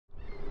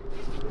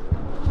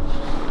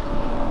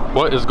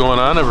What is going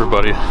on,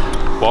 everybody?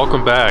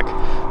 Welcome back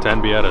to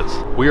NB Edits.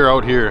 We are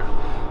out here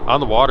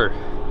on the water.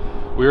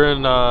 We're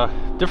in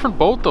a different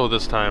boat though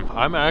this time.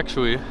 I'm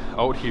actually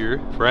out here,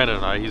 Brandon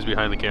and I, he's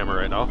behind the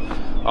camera right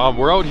now.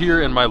 We're out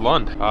here in my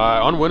Lund. I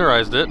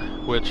unwinterized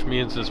it, which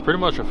means it's pretty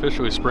much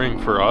officially spring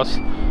for us.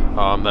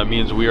 That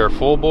means we are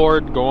full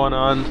board going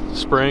on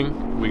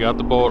spring. We got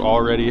the boat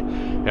all ready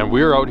and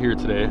we're out here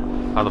today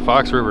on the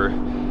Fox River.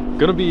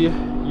 Gonna be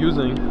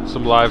using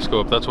some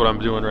Livescope. That's what I'm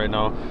doing right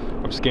now.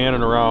 I'm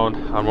scanning around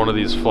on one of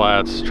these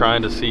flats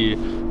trying to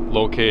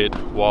locate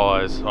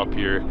walleyes up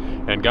here.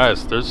 And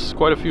guys, there's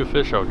quite a few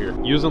fish out here.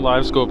 Using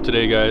Livescope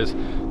today, guys,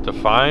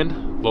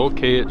 to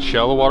locate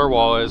shallow water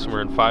walleyes.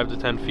 We're in 5 to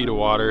 10 feet of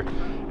water.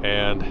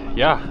 And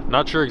yeah,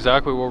 not sure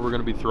exactly what we're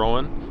gonna be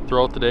throwing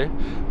throughout the day,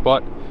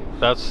 but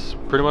that's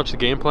pretty much the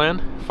game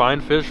plan.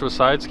 Find fish with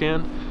side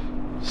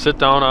scan, sit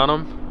down on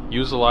them,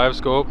 use the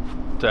Livescope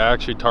to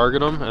actually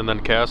target them, and then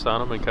cast on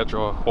them and catch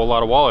a whole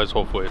lot of walleyes,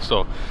 hopefully.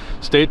 So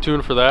stay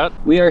tuned for that.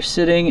 We are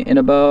sitting in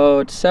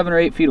about 7 or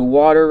 8 feet of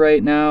water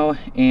right now,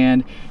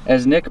 and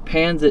as Nick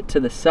pans it to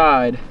the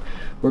side,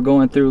 we're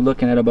going through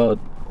looking at about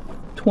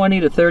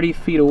 20 to 30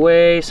 feet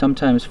away,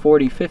 sometimes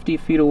 40, 50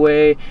 feet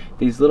away,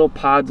 these little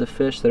pods of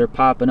fish that are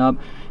popping up.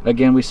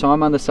 Again, we saw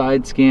them on the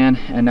side scan,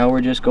 and now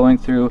we're just going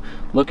through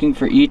looking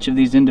for each of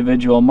these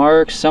individual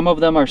marks. Some of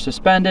them are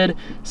suspended,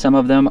 some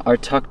of them are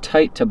tucked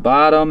tight to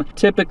bottom.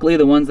 Typically,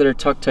 the ones that are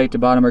tucked tight to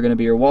bottom are going to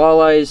be your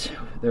walleyes.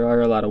 There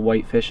are a lot of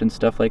whitefish and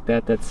stuff like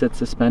that that sit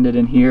suspended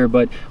in here,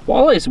 but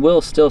walleyes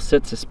will still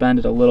sit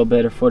suspended a little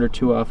bit, a foot or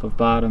two off of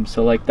bottom.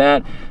 So like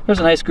that,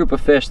 there's a nice group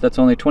of fish that's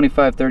only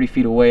 25, 30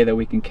 feet away that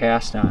we can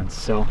cast on.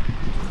 So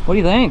what do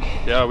you think?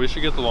 Yeah, we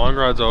should get the long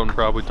rods out and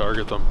probably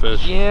target them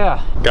fish.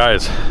 Yeah.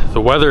 Guys, the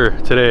weather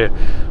today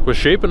was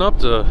shaping up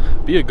to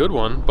be a good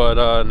one,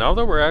 but now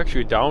that we're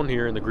actually down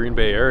here in the Green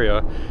Bay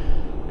area,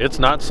 it's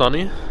not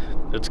sunny.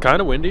 It's kind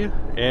of windy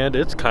and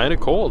it's kind of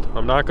cold,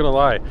 I'm not gonna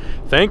lie.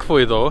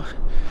 Thankfully though,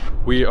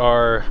 we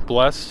are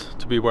blessed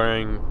to be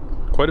wearing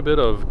quite a bit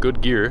of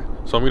good gear.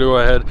 So I'm gonna go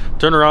ahead,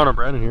 turn around on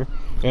Brandon here,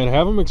 and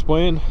have him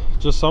explain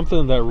just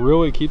something that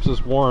really keeps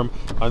us warm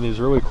on these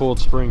really cold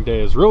spring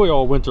days, really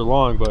all winter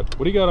long. But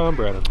what do you got on,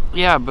 Brandon?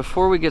 Yeah,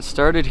 before we get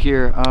started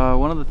here,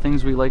 one of the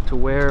things we like to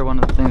wear, one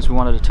of the things we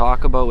wanted to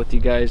talk about with you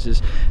guys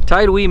is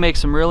TideWe makes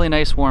some really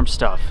nice warm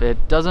stuff.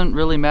 It doesn't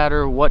really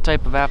matter what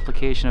type of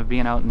application of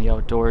being out in the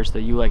outdoors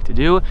that you like to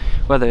do,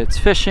 whether it's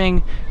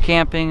fishing,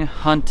 camping,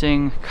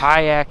 hunting,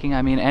 kayaking,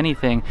 I mean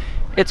anything.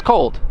 It's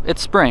cold,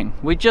 it's spring,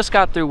 we just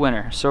got through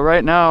winter. So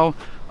right now,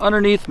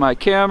 underneath my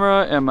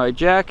camera and my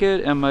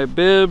jacket and my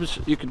bibs,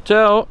 you can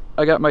tell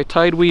I got my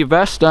TideWe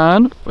vest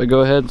on. If I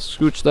go ahead and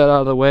scooch that out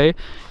of the way,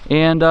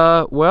 and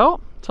well,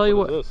 tell you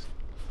what.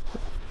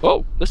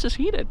 Oh, this is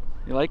heated.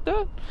 You like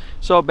that?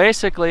 So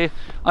basically,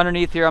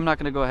 underneath here, I'm not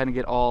going to go ahead and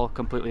get all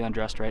completely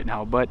undressed right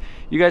now, but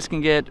you guys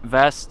can get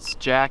vests,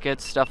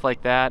 jackets, stuff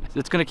like that.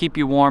 It's going to keep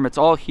you warm. It's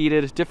all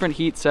heated, different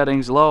heat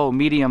settings, low,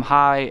 medium,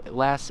 high,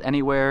 lasts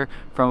anywhere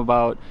from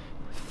about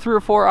 3 or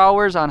 4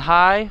 hours on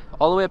high,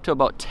 all the way up to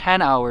about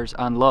 10 hours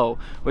on low,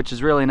 which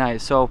is really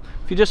nice. So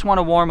if you just want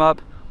to warm up,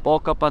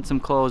 bulk up on some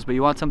clothes, but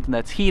you want something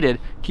that's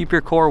heated, keep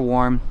your core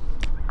warm.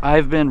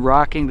 I've been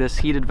rocking this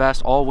heated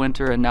vest all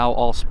winter and now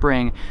all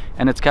spring,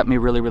 and it's kept me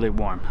really, really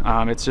warm.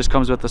 It just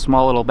comes with a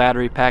small little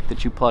battery pack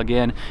that you plug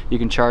in. You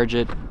can charge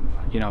it,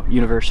 you know,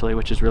 universally,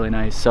 which is really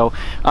nice. So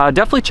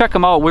definitely check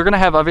them out. We're gonna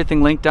have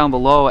everything linked down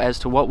below as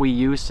to what we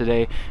use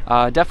today.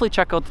 Definitely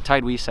check out the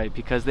TideWe site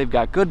because they've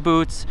got good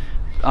boots,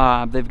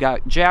 they've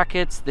got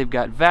jackets, they've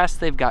got vests,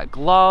 they've got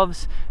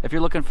gloves. If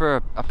you're looking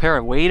for a pair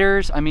of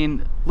waders, I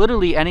mean,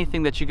 literally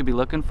anything that you could be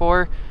looking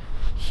for,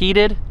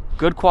 heated,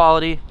 good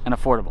quality, and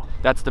affordable.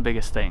 That's the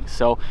biggest thing.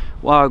 So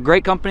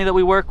great company that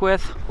we work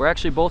with. We're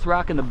actually both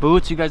rocking the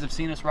boots. You guys have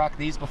seen us rock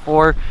these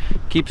before.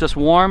 Keeps us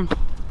warm.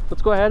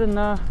 Let's go ahead and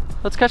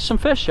let's catch some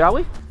fish, shall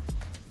we?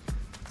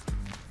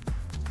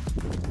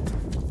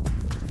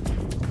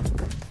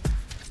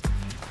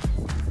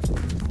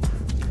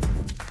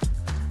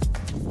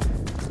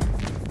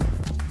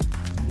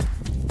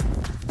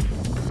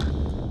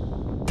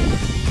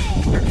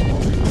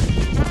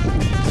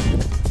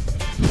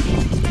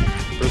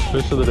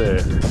 Fish of the day.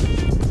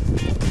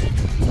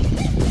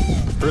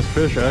 First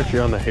fish actually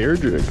on the hair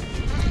jig.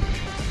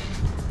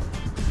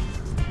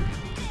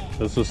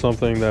 This is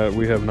something that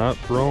we have not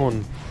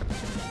thrown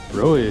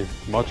really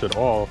much at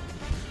all,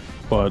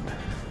 but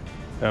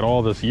at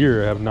all this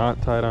year have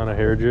not tied on a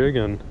hair jig,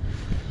 and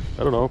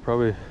I don't know,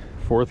 probably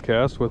 4th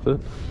cast with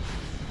it.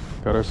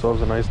 Got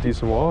ourselves a nice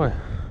decent walleye.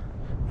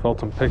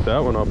 Felt him pick that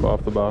one up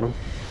off the bottom.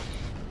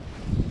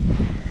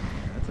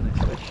 That's a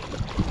nice fish.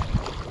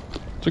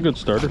 It's a good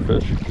starter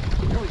fish.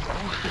 There we go.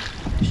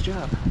 Nice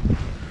job.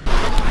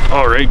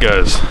 All right,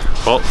 guys.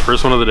 Well,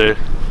 first one of the day.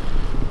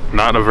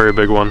 Not a very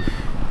big one.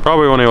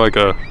 Probably only like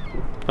a,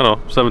 I don't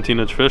know,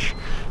 17-inch fish.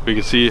 But you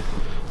can see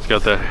it's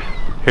got that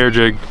hair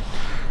jig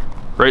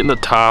right in the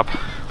top.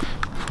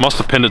 Must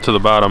have pinned it to the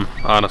bottom,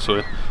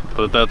 honestly.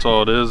 But that's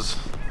all it is.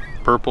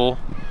 Purple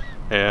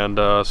and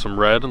some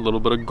red, a little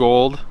bit of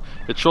gold.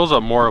 It shows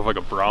up more of like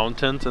a brown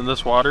tint in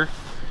this water,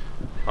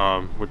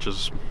 which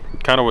is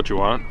kind of what you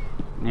want.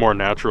 More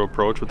natural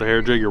approach with the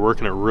hair jig. You're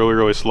working it really,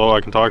 really slow.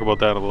 I can talk about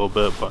that in a little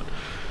bit, but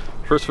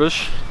first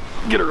fish,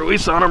 get a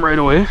release on him right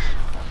away.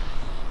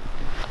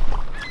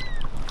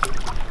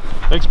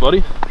 Thanks,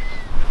 buddy.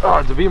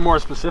 To be more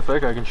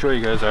specific, I can show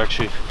you guys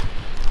actually.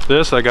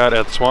 This I got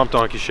at the Swamp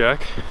Donkey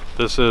Shack.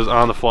 This is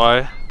on the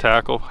fly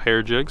tackle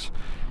hair jigs.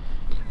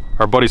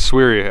 Our buddy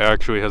Sweary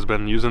actually has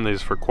been using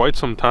these for quite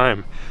some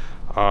time,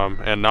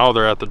 and now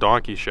they're at the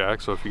Donkey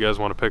Shack. So if you guys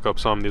want to pick up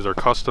some, these are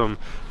custom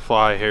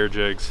fly hair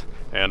jigs,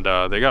 and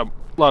they got a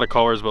lot of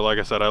colors, but like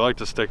I said, I like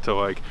to stick to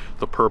like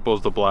the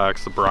purples, the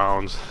blacks, the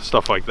browns,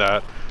 stuff like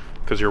that,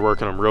 because you're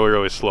working them really,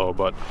 really slow.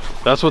 But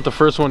that's what the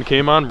first one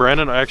came on.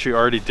 Brandon actually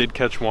already did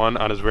catch one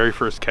on his very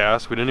first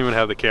cast. We didn't even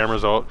have the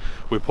cameras out.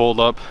 We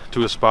pulled up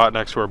to a spot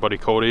next to our buddy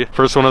Cody.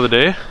 First one of the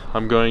day.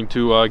 I'm going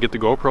to get the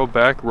GoPro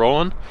back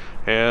rolling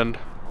and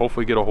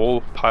hopefully get a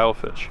whole pile of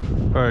fish.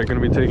 All right, gonna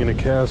be taking a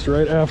cast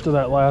right after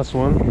that last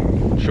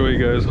one. Show you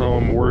guys how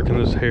I'm working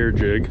this hair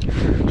jig,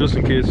 just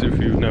in case if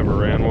you've never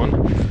ran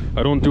one.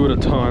 I don't do it a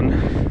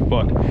ton,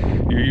 but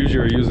you usually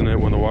are using it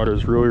when the water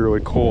is really, really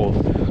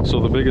cold.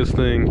 So the biggest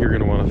thing you're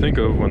gonna wanna think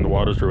of when the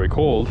water's really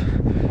cold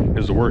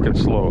is to work it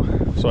slow.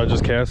 So I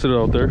just casted it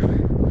out there.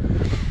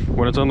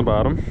 When it's on the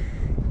bottom,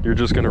 you're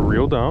just gonna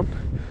reel down,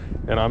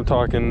 and I'm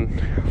talking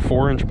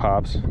 4-inch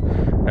pops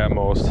at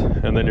most,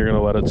 and then you're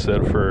gonna let it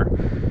sit for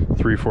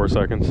 3-4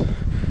 seconds.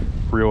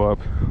 Reel up,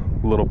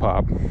 little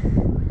pop,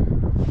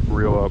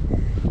 reel up,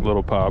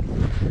 little pop.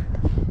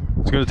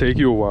 It's gonna take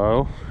you a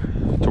while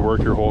to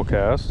work your whole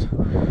cast,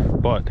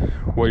 but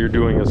what you're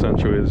doing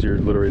essentially is you're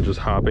literally just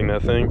hopping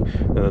that thing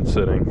and then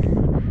sitting,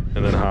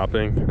 and then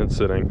hopping and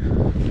sitting.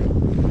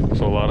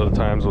 So a lot of the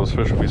times those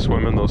fish will be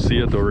swimming, they'll see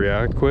it, they'll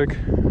react quick,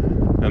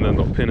 and then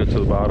they'll pin it to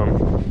the bottom,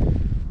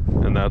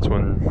 and that's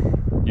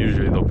when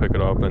usually they'll pick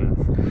it up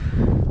and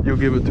you'll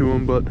give it to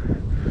them. But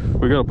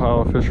we got a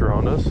pile of fish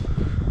around us,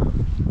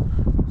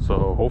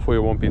 so hopefully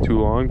it won't be too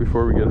long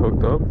before we get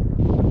hooked up.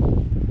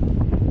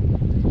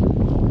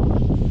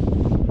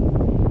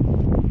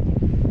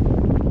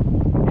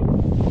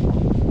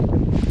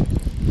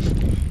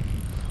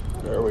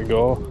 There we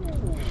go.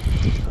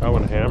 That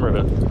one hammered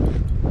it.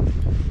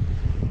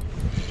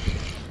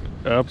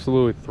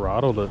 Absolutely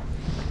throttled it.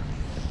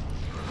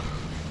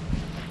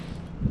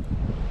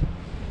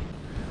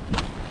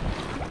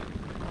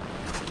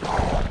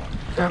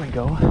 There we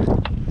go.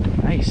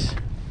 Nice.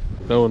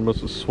 That one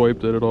must have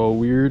swiped at it all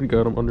weird,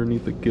 got him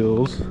underneath the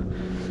gills.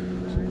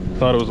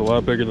 Thought it was a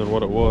lot bigger than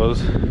what it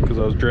was, because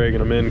I was dragging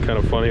him in kind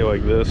of funny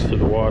like this through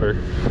the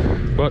water.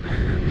 But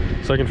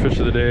second fish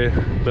of the day,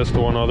 missed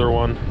one other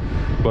one.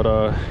 But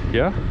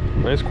yeah,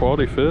 nice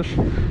quality fish.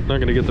 Not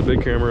gonna get the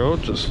big camera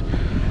out, just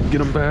get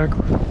them back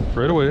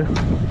right away.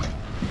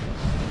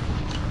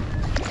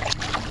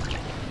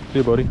 See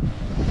you, buddy.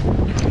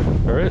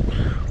 All right,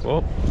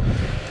 well,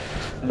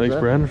 thanks,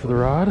 Brandon, for the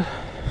rod.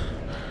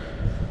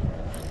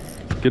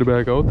 Get it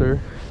back out there.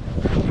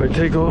 If I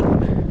go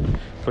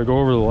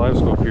over the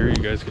Livescope here, you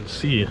guys can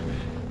see.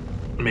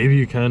 Maybe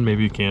you can,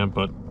 maybe you can't,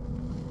 but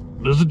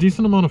there's a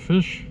decent amount of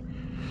fish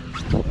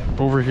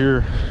over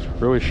here,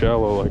 really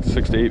shallow, like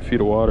 6 to 8 feet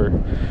of water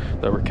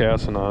that we're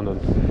casting on. And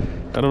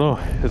I don't know,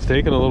 it's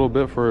taken a little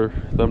bit for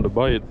them to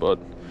bite, but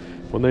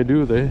when they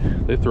do, they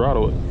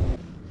throttle it.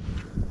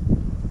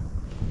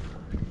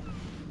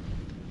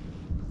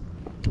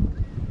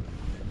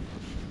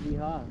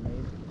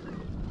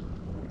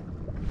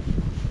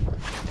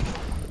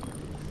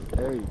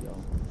 There you go.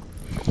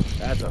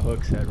 That's a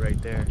hook set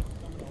right there.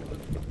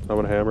 That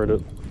one hammered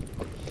it.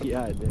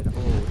 Yeah, it did.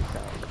 Holy cow.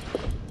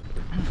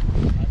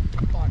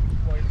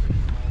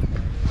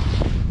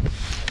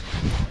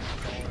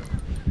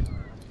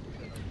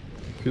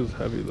 Feels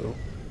heavy though.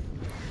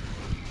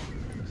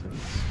 Looks like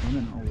it's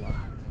swimming a whole lot.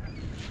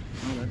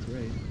 Oh, that's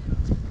right.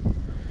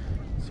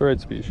 It's the right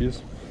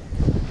species.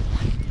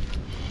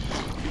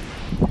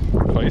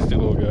 Feisty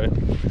little guy.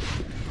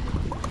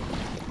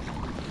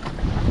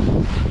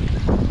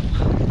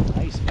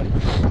 Nice, buddy.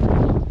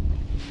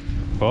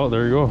 Oh,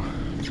 there you go.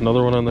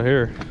 Another one on the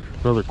hair.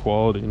 Another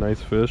quality, nice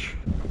fish.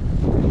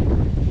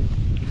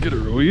 Get a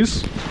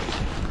release.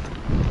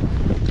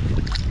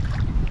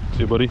 See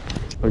you, buddy.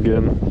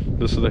 Again,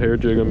 this is the hair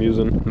jig I'm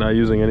using. Not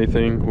using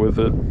anything with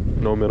it.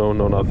 No minnow,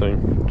 no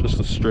nothing. Just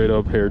a straight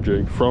up hair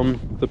jig from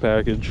the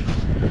package.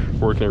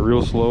 Working it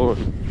real slow.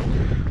 And,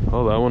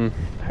 oh, that one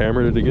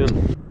hammered it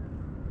again.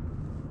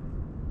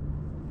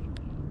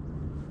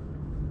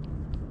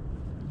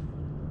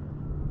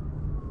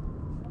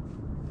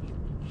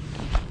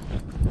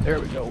 There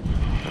we go.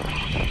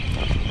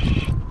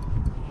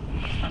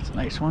 That's a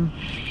nice one.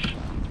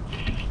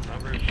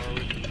 Not very far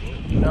away from the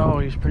boat. No,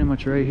 he's pretty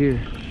much right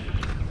here.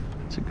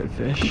 It's a good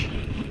fish.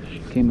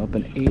 Came up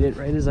and ate it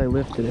right as I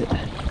lifted it.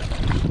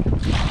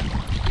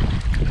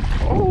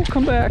 Oh,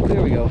 come back.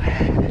 There we go.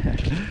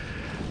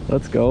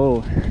 Let's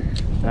go.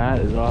 That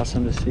is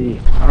awesome to see.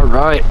 All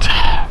right.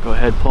 Go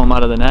ahead, pull him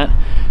out of the net.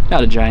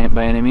 Not a giant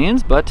by any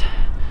means, but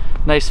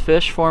nice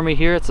fish for me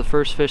here. It's the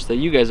first fish that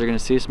you guys are gonna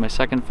see. It's my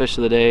second fish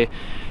of the day.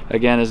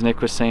 Again, as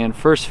Nick was saying,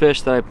 first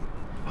fish that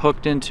I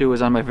hooked into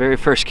was on my very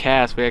first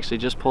cast. We actually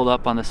just pulled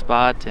up on the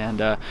spot and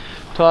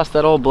tossed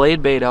that old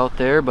blade bait out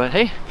there. But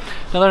hey,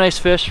 another nice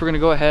fish. We're gonna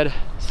go ahead,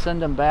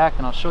 send them back,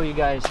 and I'll show you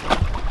guys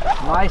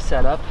my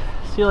setup.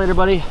 See you later,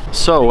 buddy.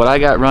 So what I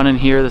got running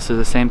here, this is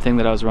the same thing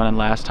that I was running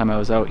last time I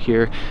was out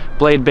here.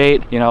 Blade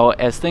bait, you know,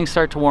 as things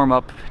start to warm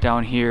up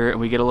down here and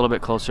we get a little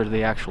bit closer to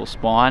the actual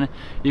spawn,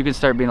 you can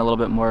start being a little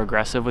bit more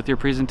aggressive with your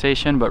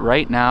presentation. But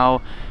right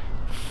now,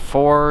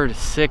 4 to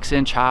 6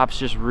 inch hops,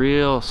 just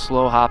real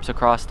slow hops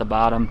across the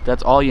bottom.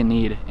 That's all you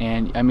need.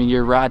 And I mean,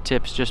 your rod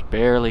tip's just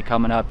barely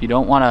coming up. You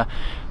don't want to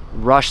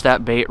rush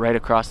that bait right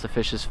across the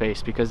fish's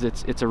face because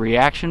it's a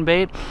reaction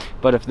bait.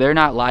 But if they're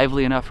not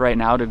lively enough right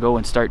now to go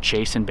and start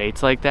chasing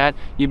baits like that,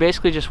 you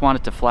basically just want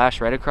it to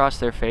flash right across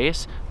their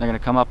face. They're gonna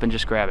come up and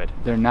just grab it.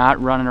 They're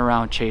not running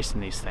around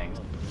chasing these things.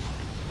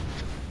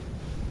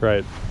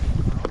 Right.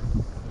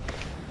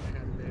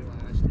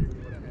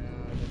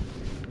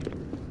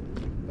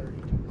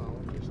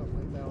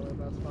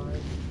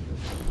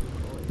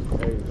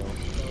 There you go.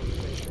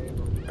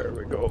 There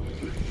we go.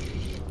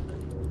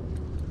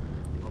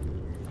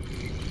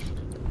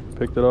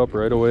 Picked it up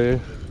right away.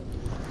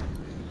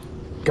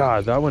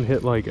 God, that one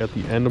hit like at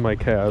the end of my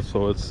cast,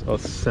 so it's a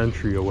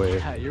century away.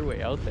 Yeah, you're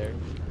way out there.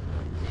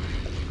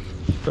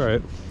 It's all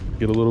right.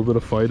 Get a little bit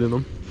of fight in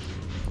them.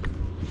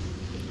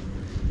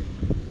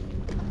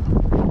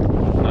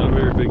 Not a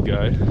very big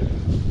guy.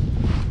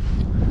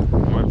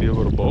 Might be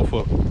able to bow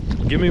flip.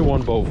 Give me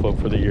one bow flip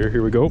for the year.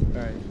 Here we go. All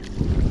right.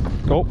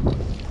 Go.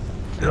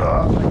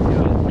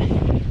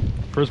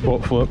 First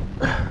boat flip.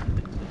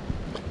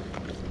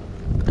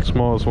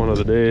 Smallest one of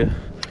the day.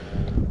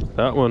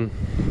 That one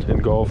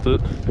engulfed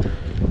it.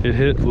 It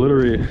hit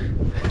literally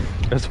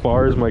as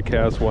far as my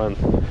cast went.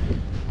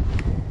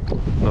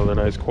 Another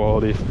nice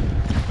quality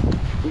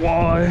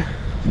walleye.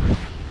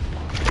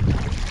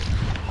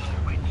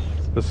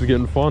 This is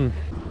getting fun.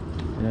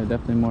 Yeah,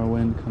 definitely more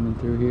wind coming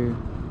through here.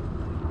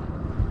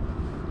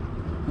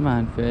 Come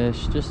on,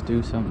 fish, just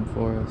do something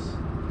for us.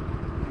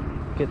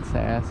 Get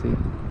sassy.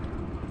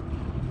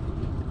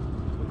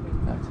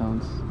 That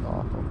sounds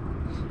awful.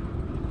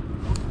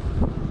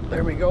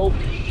 There we go.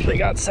 They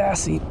got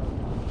sassy.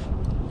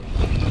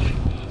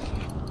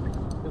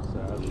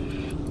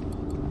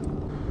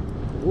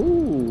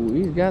 Ooh,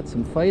 he's got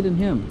some fight in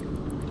him.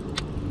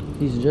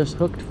 He's just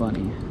hooked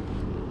funny.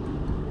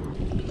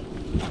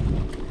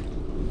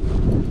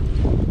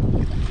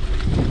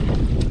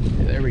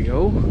 There we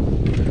go.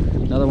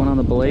 Another one on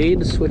the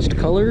blade, switched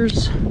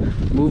colors,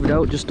 moved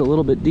out just a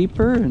little bit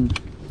deeper and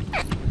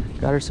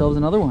got ourselves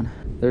another one.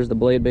 There's the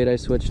blade bait I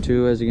switched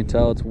to. As you can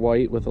tell, it's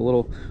white with a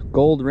little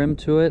gold rim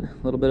to it.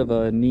 A little bit of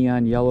a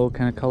neon yellow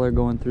kind of color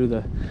going through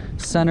the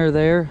center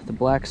there. The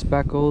black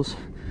speckles.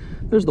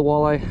 There's the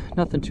walleye.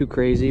 Nothing too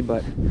crazy,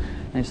 but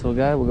nice little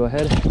guy. We'll go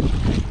ahead,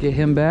 get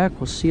him back.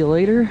 We'll see you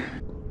later.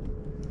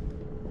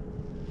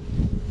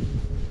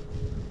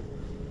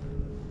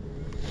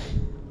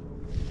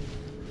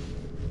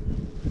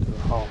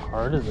 How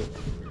hard is it?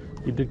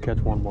 You did catch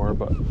one more,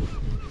 but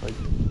like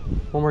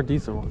one more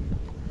decent one.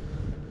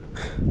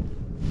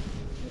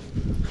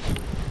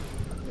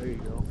 There you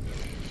go.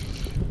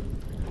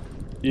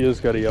 You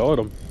just gotta yell at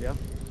him. Yeah.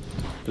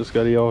 Just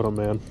gotta yell at him,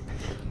 man.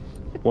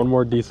 One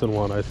more decent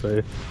one, I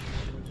say.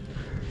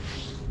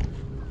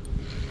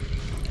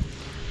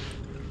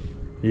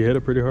 You hit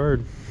it pretty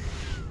hard.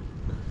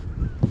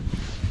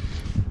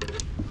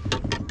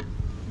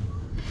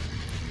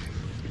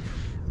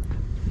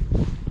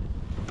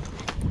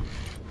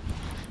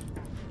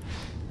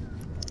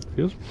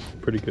 Feels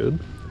pretty good.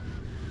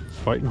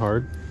 Fighting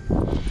hard.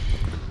 Oh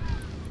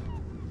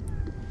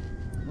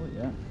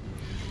yeah.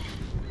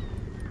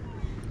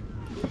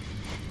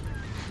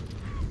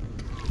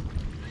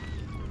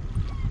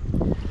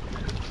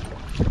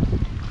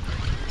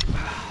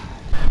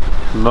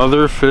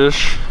 Another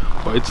fish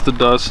bites the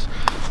dust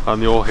on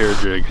the old hair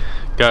jig.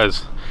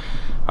 Guys,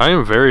 I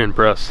am very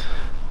impressed.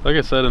 Like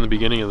I said in the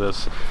beginning of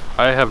this,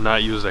 I have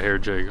not used a hair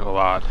jig a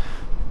lot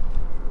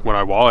when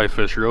I walleye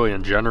fish, really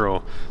in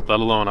general, let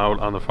alone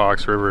out on the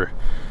Fox River.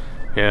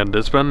 And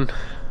it's been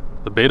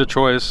the bait of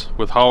choice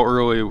with how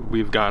early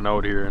we've gotten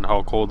out here and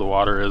how cold the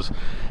water is.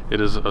 It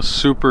is a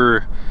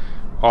super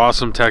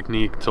awesome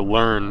technique to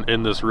learn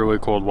in this really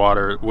cold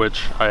water,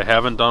 which I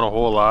haven't done a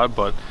whole lot,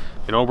 but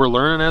you know, we're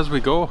learning as we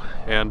go.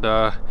 And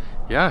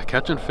yeah,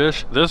 catching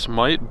fish. This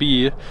might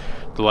be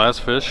the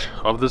last fish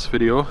of this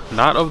video,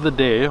 not of the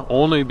day,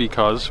 only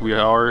because we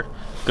are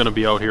gonna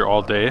be out here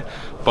all day,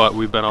 but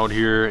we've been out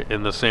here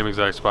in the same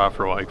exact spot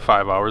for like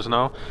 5 hours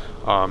now.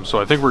 So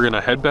I think we're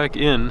gonna head back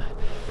in,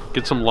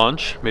 get some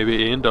lunch,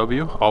 maybe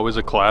A&W, always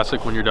a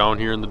classic when you're down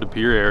here in the De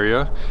Pere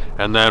area,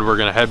 and then we're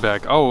gonna head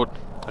back out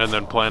and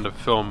then plan to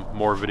film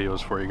more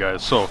videos for you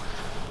guys. So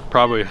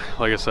probably,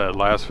 like I said,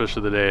 last fish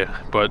of the day,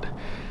 but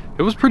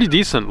it was pretty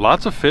decent.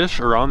 Lots of fish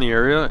around the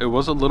area. It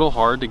was a little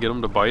hard to get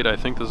them to bite. I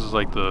think this is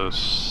like the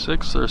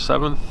 6th or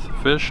 7th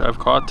fish I've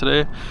caught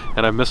today,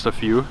 and I missed a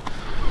few.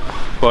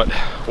 But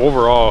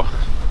overall,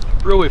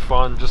 really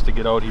fun just to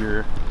get out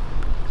here.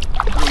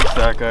 Release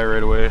that guy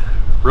right away.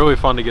 Really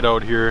fun to get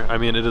out here. I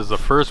mean, it is the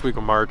first week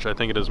of March. I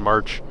think it is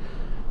March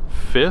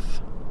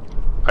 5th,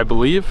 I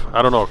believe.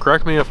 I don't know,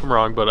 correct me if I'm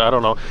wrong, but I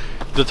don't know.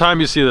 The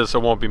time you see this,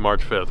 it won't be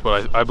March 5th,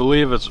 but I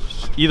believe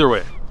it's either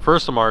way.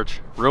 1st of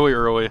March, really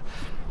early.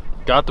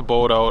 Got the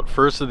boat out,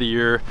 first of the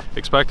year.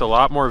 Expect a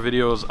lot more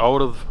videos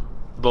out of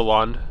the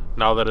Lund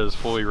now that it is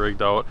fully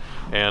rigged out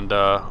and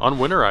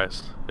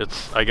unwinterized.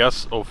 It's, I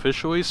guess,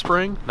 officially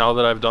spring now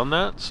that I've done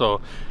that.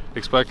 So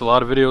expect a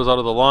lot of videos out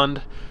of the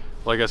Lund.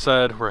 Like I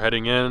said, we're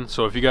heading in.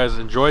 So if you guys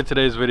enjoyed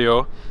today's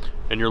video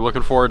and you're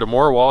looking forward to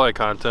more walleye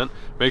content,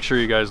 make sure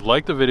you guys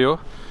like the video,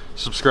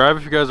 subscribe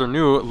if you guys are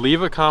new,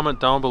 leave a comment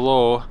down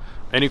below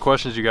any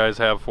questions you guys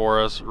have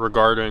for us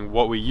regarding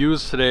what we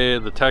used today,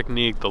 the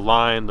technique, the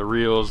line, the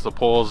reels, the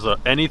poles,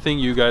 anything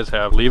you guys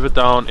have. Leave it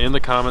down in the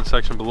comment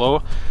section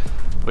below.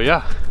 But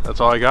yeah, that's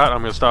all I got. I'm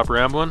gonna stop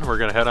rambling. We're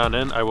gonna head on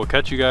in. I will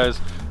catch you guys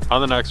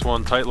on the next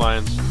one. Tight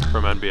lines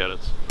from NB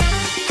Edits.